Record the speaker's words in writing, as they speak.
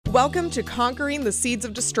Welcome to Conquering the Seeds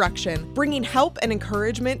of Destruction, bringing help and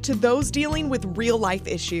encouragement to those dealing with real-life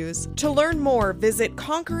issues. To learn more, visit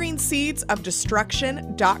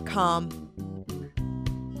conqueringseedsofdestruction.com.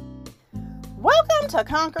 Welcome to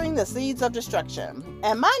Conquering the Seeds of Destruction,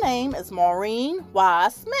 and my name is Maureen Y.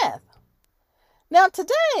 Smith. Now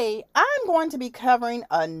today, I'm going to be covering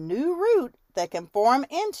a new root that can form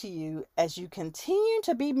into you as you continue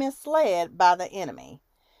to be misled by the enemy.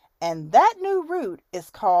 And that new root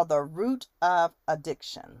is called the root of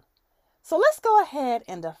addiction. So let's go ahead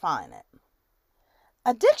and define it.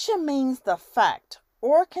 Addiction means the fact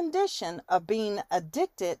or condition of being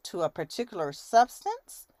addicted to a particular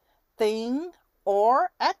substance, thing,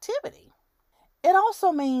 or activity. It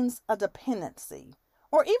also means a dependency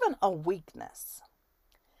or even a weakness.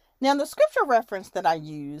 Now, the scripture reference that I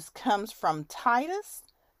use comes from Titus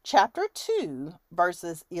chapter 2,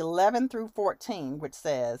 verses 11 through 14, which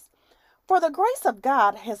says, "For the grace of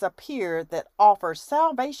God has appeared that offers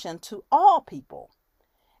salvation to all people.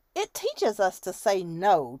 It teaches us to say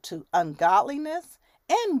no to ungodliness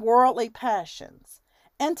and worldly passions,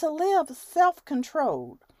 and to live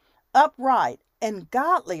self-controlled, upright, and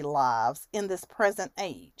godly lives in this present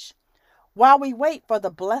age, while we wait for the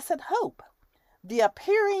blessed hope, the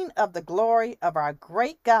appearing of the glory of our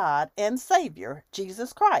great God and Savior,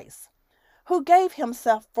 Jesus Christ, who gave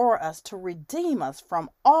himself for us to redeem us from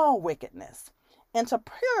all wickedness, and to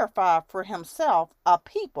purify for himself a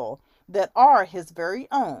people that are his very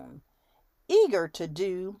own, eager to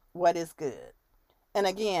do what is good." And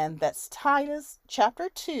again, that's Titus chapter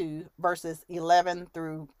 2, verses 11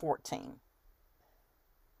 through 14.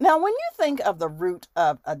 Now, when you think of the root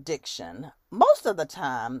of addiction, most of the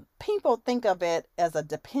time, people think of it as a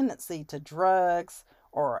dependency to drugs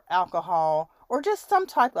or alcohol or just some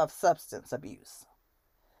type of substance abuse.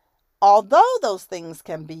 Although those things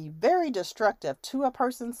can be very destructive to a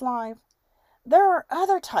person's life, there are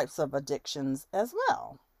other types of addictions as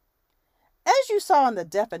well. As you saw in the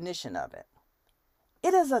definition of it,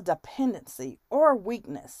 it is a dependency or a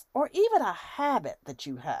weakness or even a habit that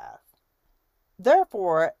you have.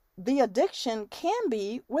 Therefore, the addiction can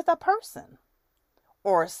be with a person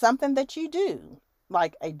or something that you do,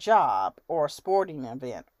 like a job or a sporting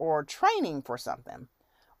event or training for something,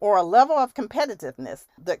 or a level of competitiveness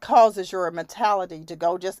that causes your mentality to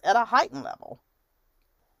go just at a heightened level.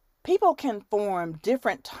 People can form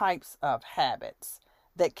different types of habits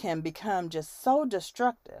that can become just so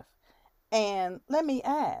destructive. And let me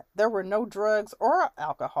add, there were no drugs or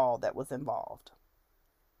alcohol that was involved.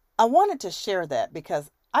 I wanted to share that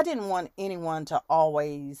because I didn't want anyone to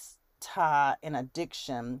always tie an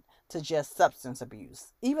addiction to just substance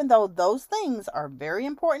abuse, even though those things are very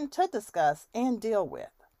important to discuss and deal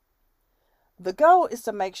with. The goal is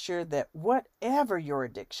to make sure that whatever your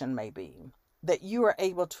addiction may be, that you are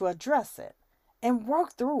able to address it and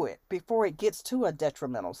work through it before it gets to a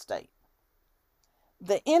detrimental state.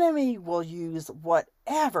 The enemy will use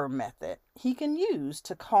whatever method he can use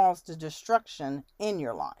to cause the destruction in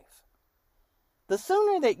your life. The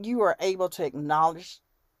sooner that you are able to acknowledge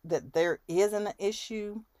that there is an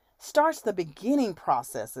issue, starts the beginning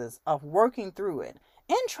processes of working through it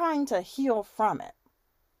and trying to heal from it.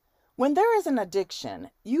 When there is an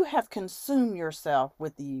addiction, you have consumed yourself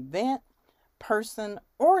with the event, person,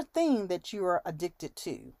 or thing that you are addicted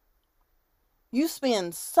to. You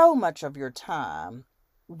spend so much of your time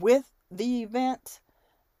with the event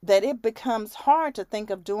that it becomes hard to think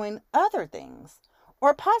of doing other things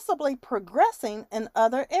or possibly progressing in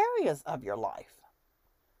other areas of your life.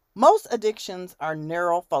 Most addictions are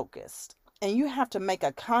narrow focused, and you have to make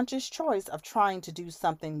a conscious choice of trying to do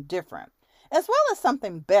something different, as well as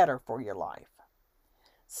something better for your life.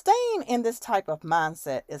 Staying in this type of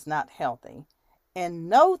mindset is not healthy, and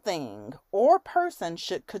no thing or person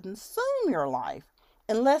should consume your life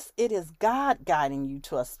unless it is God guiding you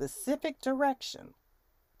to a specific direction.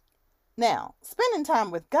 Now, spending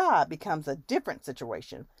time with God becomes a different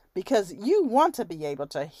situation because you want to be able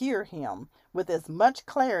to hear him with as much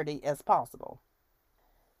clarity as possible.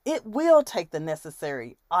 It will take the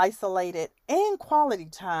necessary isolated and quality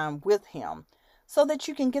time with him so that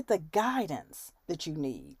you can get the guidance that you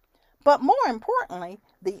need, but more importantly,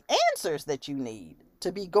 the answers that you need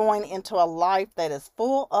to be going into a life that is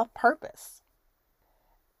full of purpose.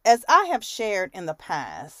 As I have shared in the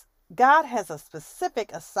past, God has a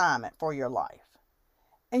specific assignment for your life,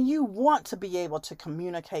 and you want to be able to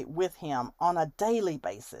communicate with him on a daily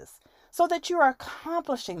basis so that you are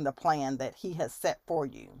accomplishing the plan that he has set for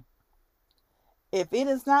you. If it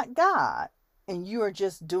is not God and you are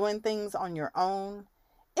just doing things on your own,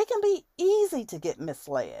 it can be easy to get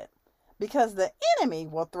misled because the enemy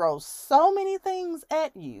will throw so many things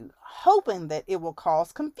at you, hoping that it will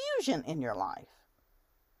cause confusion in your life.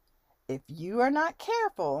 If you are not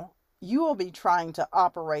careful, you will be trying to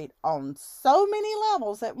operate on so many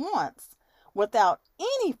levels at once without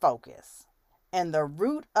any focus, and the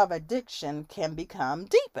root of addiction can become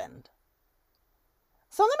deepened.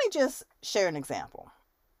 So let me just share an example.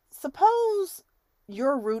 Suppose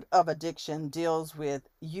your root of addiction deals with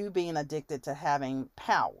you being addicted to having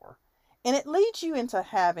power, and it leads you into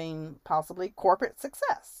having possibly corporate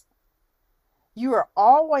success. You are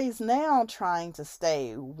always now trying to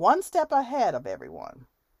stay one step ahead of everyone.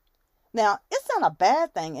 Now, it's not a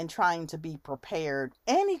bad thing in trying to be prepared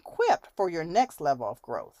and equipped for your next level of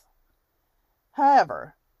growth.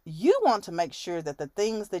 However, you want to make sure that the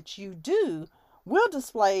things that you do will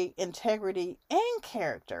display integrity and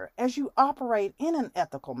character as you operate in an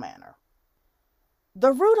ethical manner.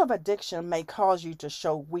 The root of addiction may cause you to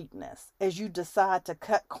show weakness as you decide to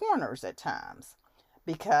cut corners at times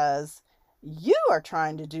because you are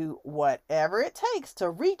trying to do whatever it takes to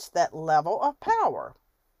reach that level of power.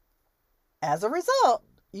 As a result,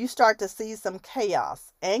 you start to see some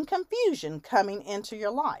chaos and confusion coming into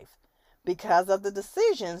your life because of the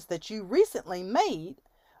decisions that you recently made.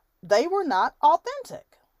 They were not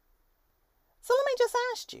authentic. So let me just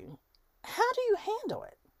ask you, how do you handle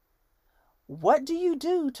it? What do you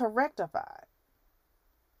do to rectify it?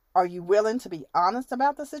 Are you willing to be honest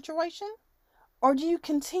about the situation? Or do you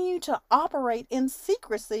continue to operate in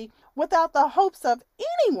secrecy without the hopes of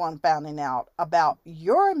anyone finding out about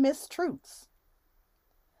your mistruths?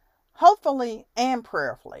 Hopefully and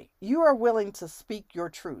prayerfully, you are willing to speak your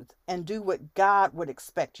truth and do what God would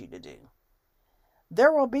expect you to do.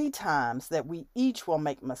 There will be times that we each will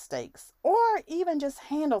make mistakes or even just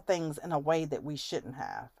handle things in a way that we shouldn't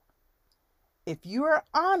have. If you are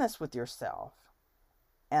honest with yourself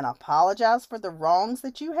and apologize for the wrongs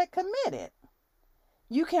that you had committed,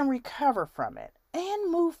 you can recover from it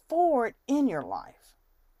and move forward in your life.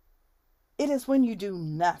 It is when you do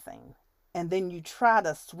nothing and then you try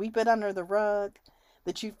to sweep it under the rug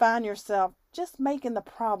that you find yourself just making the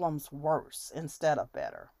problems worse instead of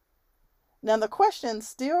better. Now the question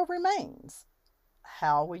still remains,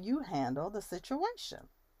 how will you handle the situation?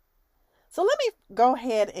 So let me go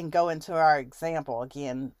ahead and go into our example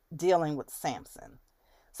again, dealing with Samson.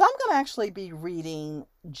 So I'm going to actually be reading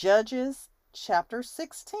Judges chapter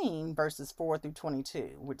 16, verses 4 through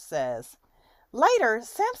 22, which says, "Later,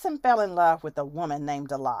 Samson fell in love with a woman named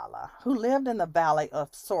Delilah, who lived in the valley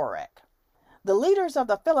of Sorek. The leaders of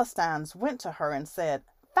the Philistines went to her and said,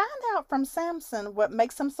 'Find out from Samson what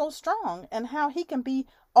makes him so strong and how he can be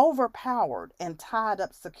overpowered and tied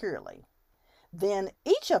up securely. Then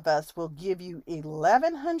each of us will give you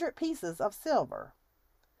 1,100 pieces of silver.'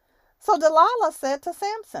 So Delilah said to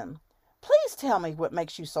Samson, 'Please tell me what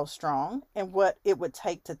makes you so strong and what it would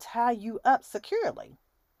take to tie you up securely.'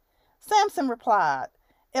 Samson replied,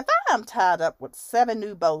 'If I am tied up with 7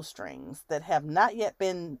 new bowstrings that have not yet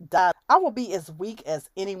been dyed, I will be as weak as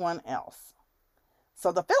anyone else.'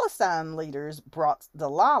 So the Philistine leaders brought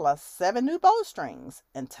Delilah 7 new bowstrings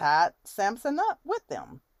and tied Samson up with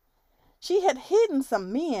them. She had hidden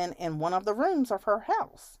some men in one of the rooms of her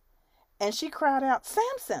house, and she cried out,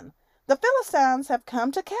 'Samson, the Philistines have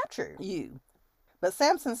come to capture you.' But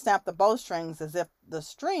Samson snapped the bowstrings as if the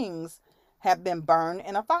strings had been burned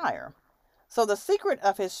in a fire. So the secret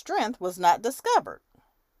of his strength was not discovered.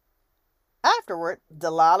 Afterward,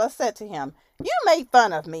 Delilah said to him, 'You made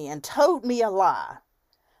fun of me and told me a lie.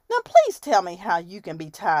 Now please tell me how you can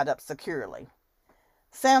be tied up securely.'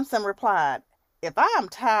 Samson replied, 'If I am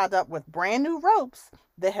tied up with brand new ropes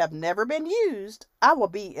that have never been used, I will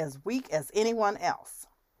be as weak as anyone else.'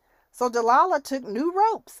 So Delilah took new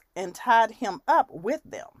ropes and tied him up with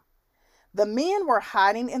them. The men were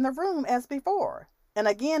hiding in the room as before. And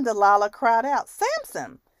again Delilah cried out,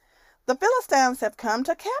 'Samson, the Philistines have come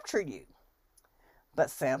to capture you.' But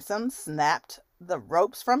Samson snapped the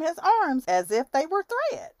ropes from his arms as if they were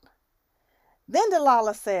thread. Then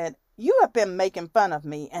Delilah said, 'You have been making fun of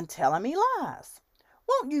me and telling me lies.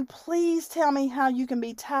 Won't you please tell me how you can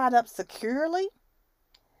be tied up securely?'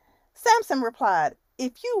 Samson replied,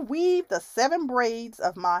 'If you weave the 7 braids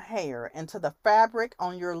of my hair into the fabric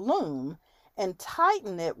on your loom and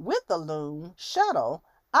tighten it with the loom shuttle,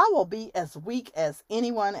 I will be as weak as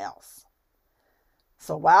anyone else.'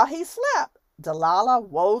 So while he slept, Delilah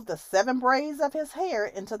wove the 7 braids of his hair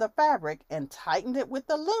into the fabric and tightened it with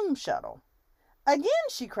the loom shuttle. Again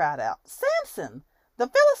she cried out, 'Samson, the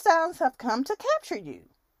Philistines have come to capture you.'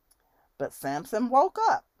 But Samson woke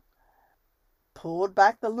up, pulled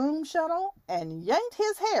back the loom shuttle, and yanked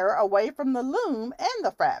his hair away from the loom and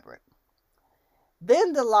the fabric.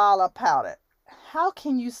 Then Delilah pouted. How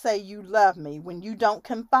can you say you love me when you don't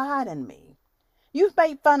confide in me? You've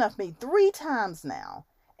made fun of me 3 times now,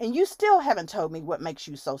 and you still haven't told me what makes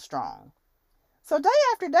you so strong. So day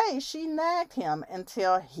after day, she nagged him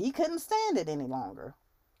until he couldn't stand it any longer.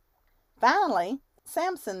 Finally,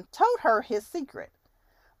 Samson told her his secret.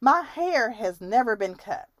 My hair has never been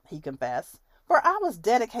cut, he confessed, for I was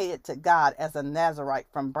dedicated to God as a Nazirite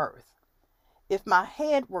from birth. If my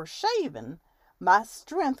head were shaven, my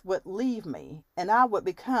strength would leave me, and I would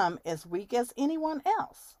become as weak as anyone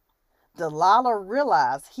else. Delilah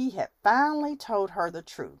realized he had finally told her the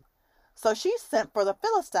truth, so she sent for the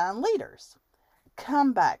Philistine leaders.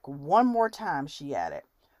 Come back one more time, she added,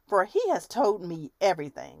 for he has told me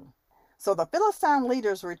everything. So the Philistine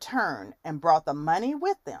leaders returned and brought the money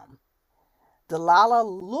with them. Delilah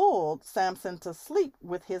lulled Samson to sleep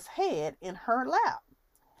with his head in her lap,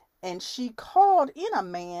 and she called in a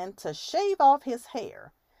man to shave off his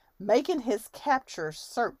hair, making his capture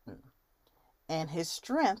certain, and his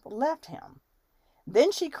strength left him.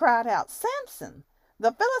 Then she cried out, Samson,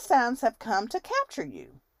 the Philistines have come to capture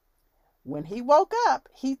you. When he woke up,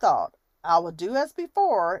 he thought, I will do as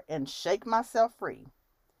before and shake myself free.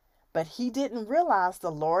 But he didn't realize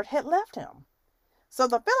the Lord had left him. So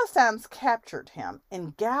the Philistines captured him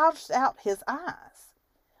and gouged out his eyes.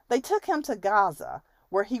 They took him to Gaza,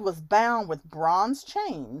 where he was bound with bronze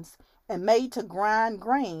chains and made to grind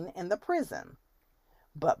grain in the prison.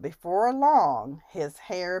 But before long, his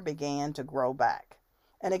hair began to grow back.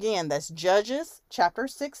 And again, that's Judges chapter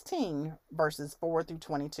 16, verses 4 through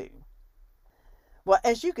 22. Well,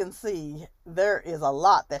 as you can see, there is a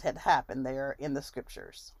lot that had happened there in the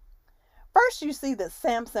scriptures. First, you see that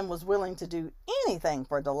Samson was willing to do anything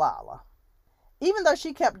for Delilah. Even though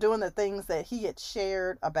she kept doing the things that he had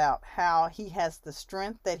shared about how he has the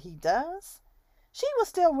strength that he does, she was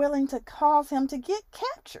still willing to cause him to get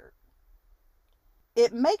captured.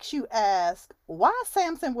 It makes you ask why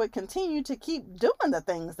Samson would continue to keep doing the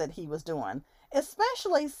things that he was doing,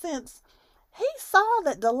 especially since he saw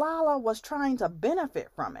that Delilah was trying to benefit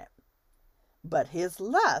from it. But his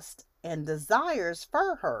lust and desires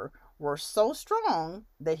for her were so strong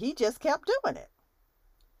that he just kept doing it.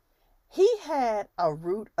 He had a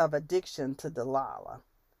root of addiction to Delilah.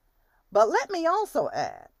 But let me also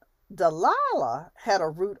add, Delilah had a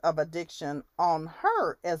root of addiction on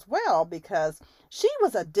her as well, because she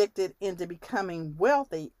was addicted into becoming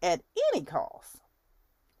wealthy at any cost.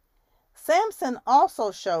 Samson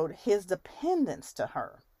also showed his dependence to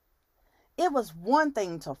her. It was one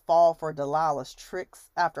thing to fall for Delilah's tricks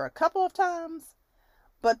after a couple of times,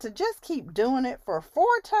 but to just keep doing it for 4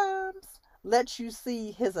 times lets you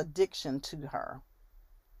see his addiction to her.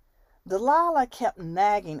 Delilah kept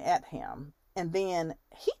nagging at him, and then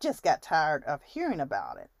he just got tired of hearing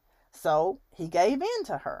about it, so he gave in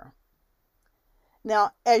to her.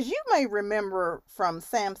 Now, as you may remember from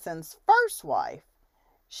Samson's first wife,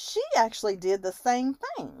 she actually did the same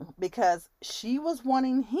thing because she was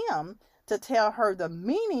wanting him to tell her the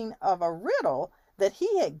meaning of a riddle that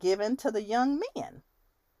he had given to the young men.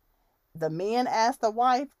 The men asked the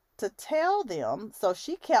wife to tell them, so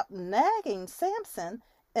she kept nagging Samson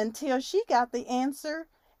until she got the answer,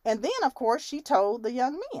 and then, of course, she told the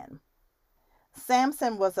young men.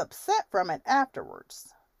 Samson was upset from it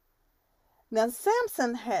afterwards. Now,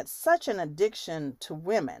 Samson had such an addiction to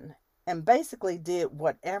women and basically did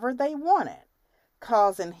whatever they wanted,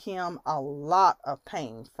 causing him a lot of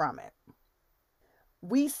pain from it.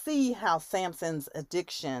 We see how Samson's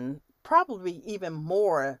addiction, probably even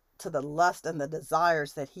more to the lust and the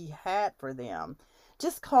desires that he had for them,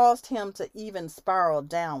 just caused him to even spiral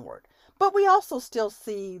downward. But we also still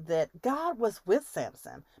see that God was with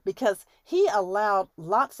Samson because he allowed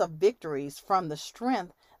lots of victories from the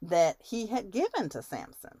strength that he had given to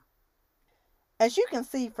Samson. As you can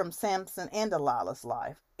see from Samson and Delilah's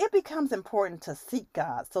life, it becomes important to seek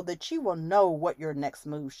God so that you will know what your next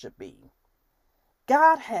move should be.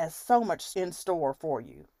 God has so much in store for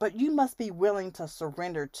you, but you must be willing to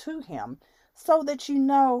surrender to Him so that you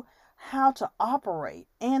know how to operate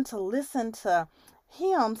and to listen to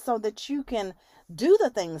Him so that you can do the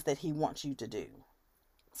things that He wants you to do.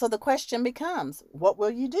 So the question becomes, what will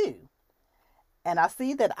you do? And I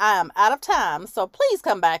see that I am out of time, so please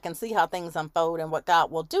come back and see how things unfold and what God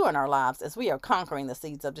will do in our lives as we are conquering the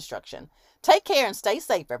seeds of destruction. Take care and stay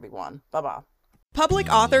safe, everyone. Bye-bye.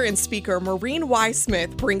 Public author and speaker Maureen Y.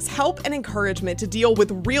 Smith brings help and encouragement to deal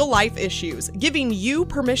with real-life issues, giving you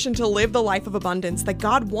permission to live the life of abundance that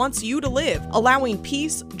God wants you to live, allowing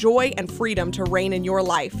peace, joy, and freedom to reign in your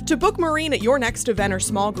life. To book Maureen at your next event or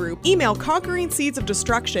small group, email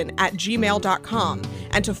conqueringseedsofdestruction@gmail.com.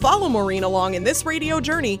 And to follow Maureen along in this radio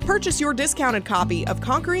journey, purchase your discounted copy of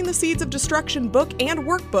Conquering the Seeds of Destruction book and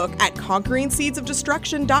workbook at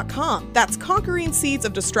conqueringseedsofdestruction.com. That's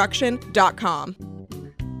conqueringseedsofdestruction.com.